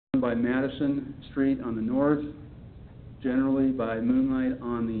by Madison Street on the north, generally by Moonlight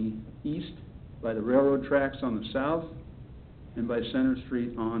on the east, by the railroad tracks on the south, and by Center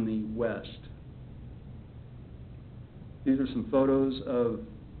Street on the west. These are some photos of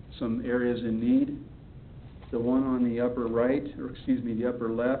some areas in need. The one on the upper right, or excuse me, the upper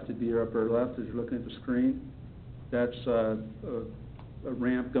left, it'd be your upper left as you're looking at the screen. That's a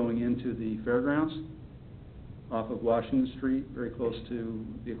ramp going into the fairgrounds off of Washington Street, very close to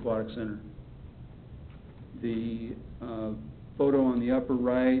the Aquatic Center. The photo on the upper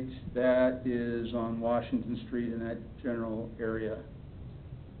right, that is on Washington Street in that general area.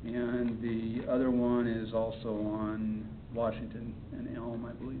 And the other one is also on Washington and Elm,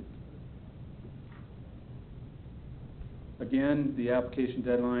 I believe. Again, the application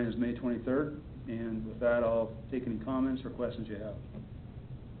deadline is May 23rd, and with that, I'll take any comments or questions you have.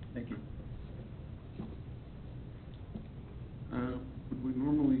 Thank you. Would we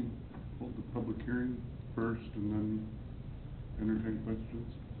normally hold the public hearing first and then entertain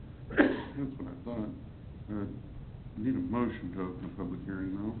questions? That's what I thought. Need a motion to open the public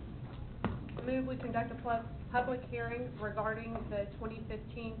hearing now. I move we conduct a public hearing regarding the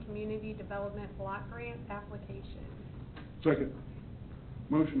 2015 Community Development Block Grant application. Second.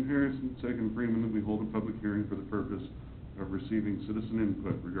 Motion Harrison, second Freeman, that we hold a public hearing for the purpose of receiving citizen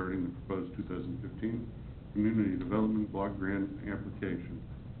input regarding the proposed 2015 Community Development Block Grant application.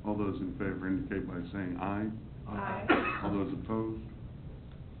 All those in favor indicate by saying aye. Aye. All those opposed?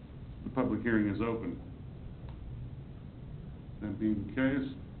 The public hearing is open. That being the case,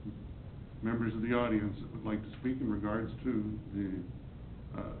 members of the audience that would like to speak in regards to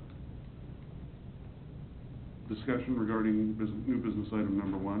the discussion regarding new business item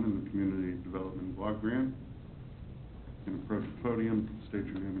number 1 in the Community Development Block Grant can approach the podium, state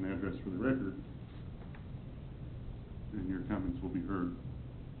your name and address for the record, and your comments will be heard.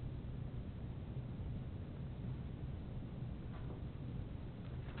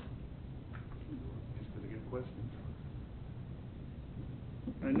 Just going to get a question.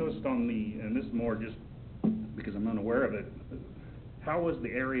 I noticed on the, and this is more just because I'm unaware of it, how was the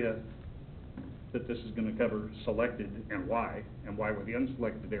area that this is going to cover selected and why were the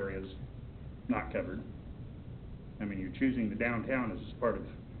unselected areas not covered? I mean, you're choosing the downtown as part of,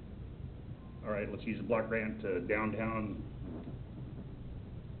 all right, let's use a block grant to downtown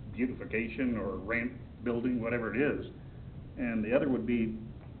beautification or ramp building, whatever it is. And the other would be,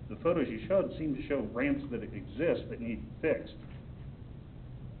 the photos you showed seem to show ramps that exist that need fixed.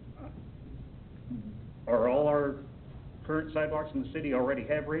 Are all our current sidewalks in the city already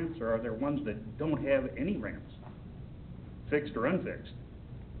have ramps, or are there ones that don't have any ramps, fixed or unfixed,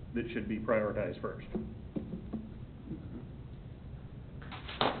 that should be prioritized first?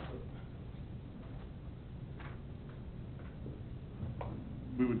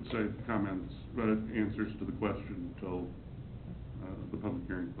 We would say comments, answers to the question until the public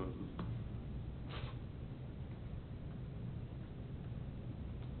hearing closes.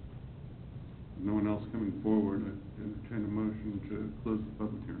 No one else coming forward, I entertain a motion to close the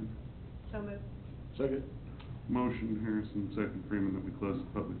public hearing. So moved. Second. Motion Harrison, second Freeman, that we close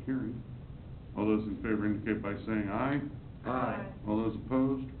the public hearing. All those in favor indicate by saying aye. Aye. All those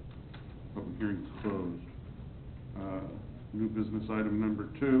opposed? Public hearing is closed. New business item number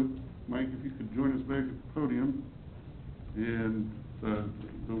 2. Mike, if you could join us back at the podium. And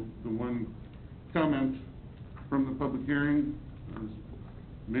the one comment from the public hearing is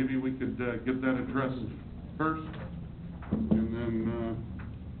maybe we could get that addressed first, and then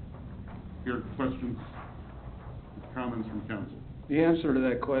hear questions, comments from council. The answer to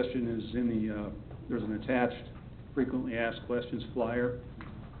that question is in the, there's an attached frequently asked questions flyer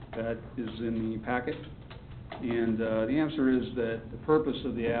that is in the packet. And the answer is that the purpose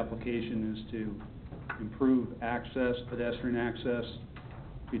of the application is to improve access, pedestrian access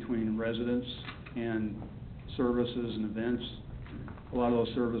between residents and services and events. A lot of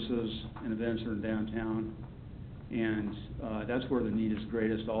those services and events are in downtown, and that's where the need is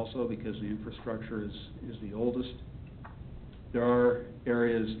greatest also, because the infrastructure is the oldest. There are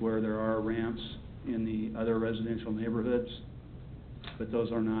areas where there are ramps in the other residential neighborhoods, but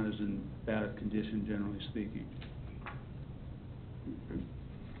those are not as in bad a condition, generally speaking. Okay.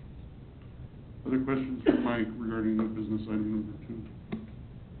 Other questions for Mike regarding new business item number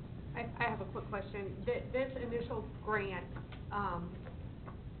 2? I have a quick question. This initial grant,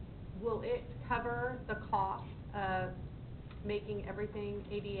 will it cover the cost of making everything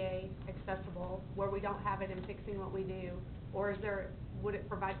ADA accessible, where we don't have it, and fixing what we do, or would it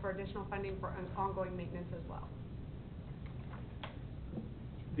provide for additional funding for ongoing maintenance as well?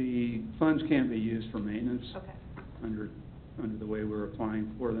 The funds can't be used for maintenance. Okay. Under under the way we're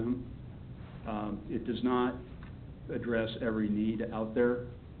applying for them. It does not address every need out there.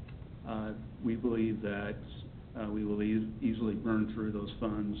 We believe that we will easily burn through those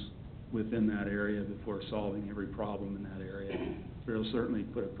funds within that area before solving every problem in that area. But it'll certainly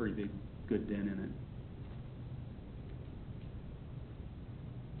put a pretty good dent in it.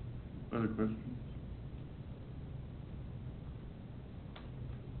 Other questions?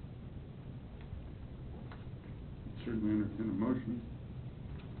 Certainly entertain a motion.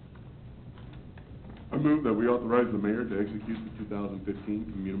 I move that we authorize the mayor to execute the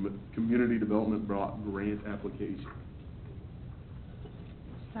 2015 Community Development Block Grant application.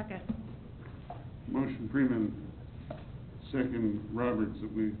 Second. Motion Freeman, second Roberts,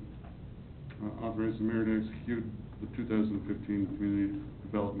 that we authorize the mayor to execute the 2015 Community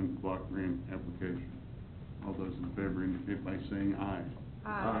Development Block Grant application. All those in favor indicate by saying aye.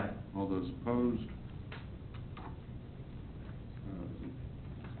 Aye. All those opposed?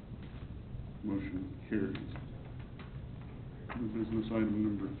 Motion carries. New business item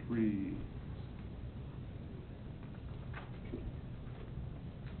number 3.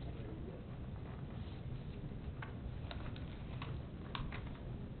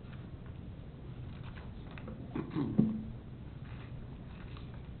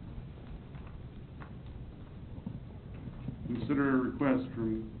 Consider a request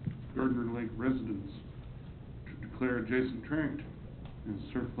from Gardner Lake residents to declare adjacent tract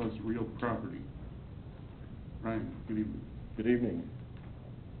as surplus real property. Ryan, good evening. Good evening.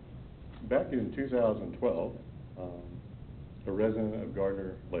 Back in 2012, a resident of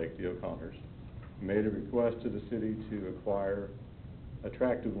Gardner Lake, the O'Connors, made a request to the city to acquire a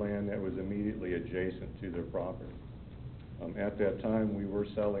tract of land that was immediately adjacent to their property. At that time, we were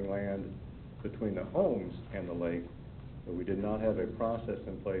selling land between the homes and the lake, but we did not have a process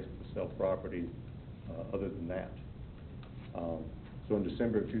in place to sell property other than that. So in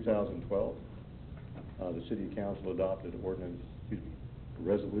December of 2012, the City Council adopted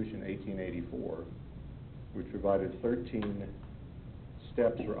Resolution 1884, which provided 13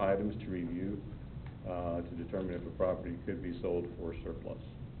 steps or items to review to determine if a property could be sold for surplus.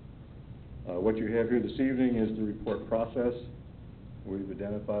 What you have here this evening is the report process. We've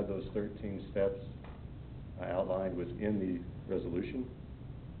identified those 13 steps outlined within the resolution.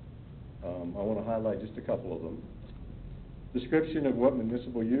 I want to highlight just a couple of them. Description of what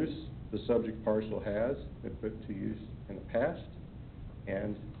municipal use the subject parcel has been put to use in the past,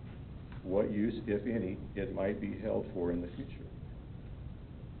 and what use, if any, it might be held for in the future.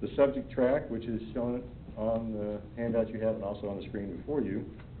 The subject tract, which is shown on the handout you have and also on the screen before you,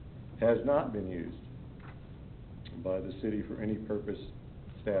 has not been used by the city for any purpose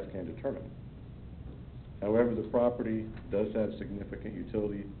staff can determine. However, the property does have significant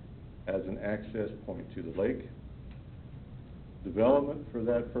utility as an access point to the lake. Development for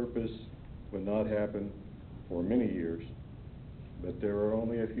that purpose would not happen for many years, but there are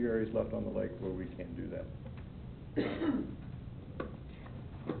only a few areas left on the lake where we can do that.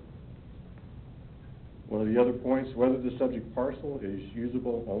 One of the other points, whether the subject parcel is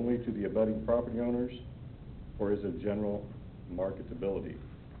usable only to the abutting property owners or is of general marketability.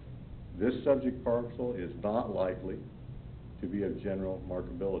 This subject parcel is not likely to be of general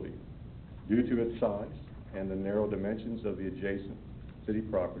marketability due to its size and the narrow dimensions of the adjacent city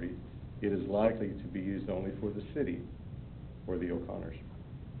property. It is likely to be used only for the city or the O'Connors.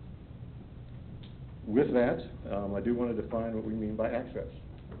 With that, I do want to define what we mean by access.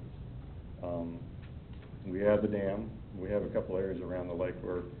 We have the dam. We have a couple areas around the lake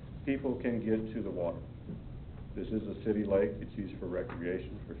where people can get to the water. This is a city lake. It's used for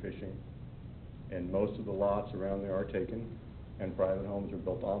recreation, for fishing, and most of the lots around there are taken, and private homes are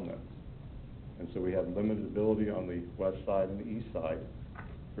built on them. And so we have limited ability on the west side and the east side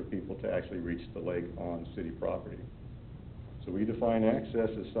for people to actually reach the lake on city property. So we define access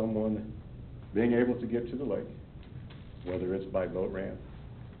as someone being able to get to the lake, whether it's by boat ramp,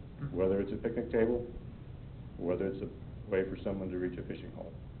 whether it's a picnic table, whether it's a way for someone to reach a fishing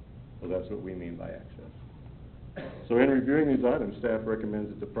hole. So that's what we mean by access. So in reviewing these items, staff recommends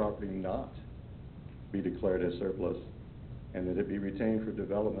that the property not be declared as surplus and that it be retained for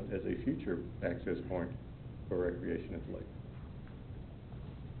development as a future access point for recreation at the lake.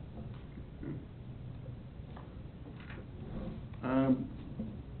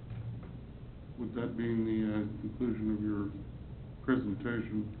 With that being the conclusion of your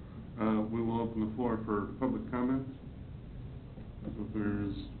presentation, we will open the floor for public comments. So if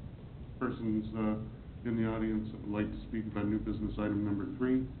there's persons in the audience that would like to speak about new business item number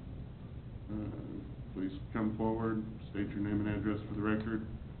 3, please come forward, state your name and address for the record,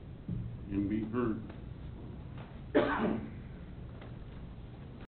 and be heard.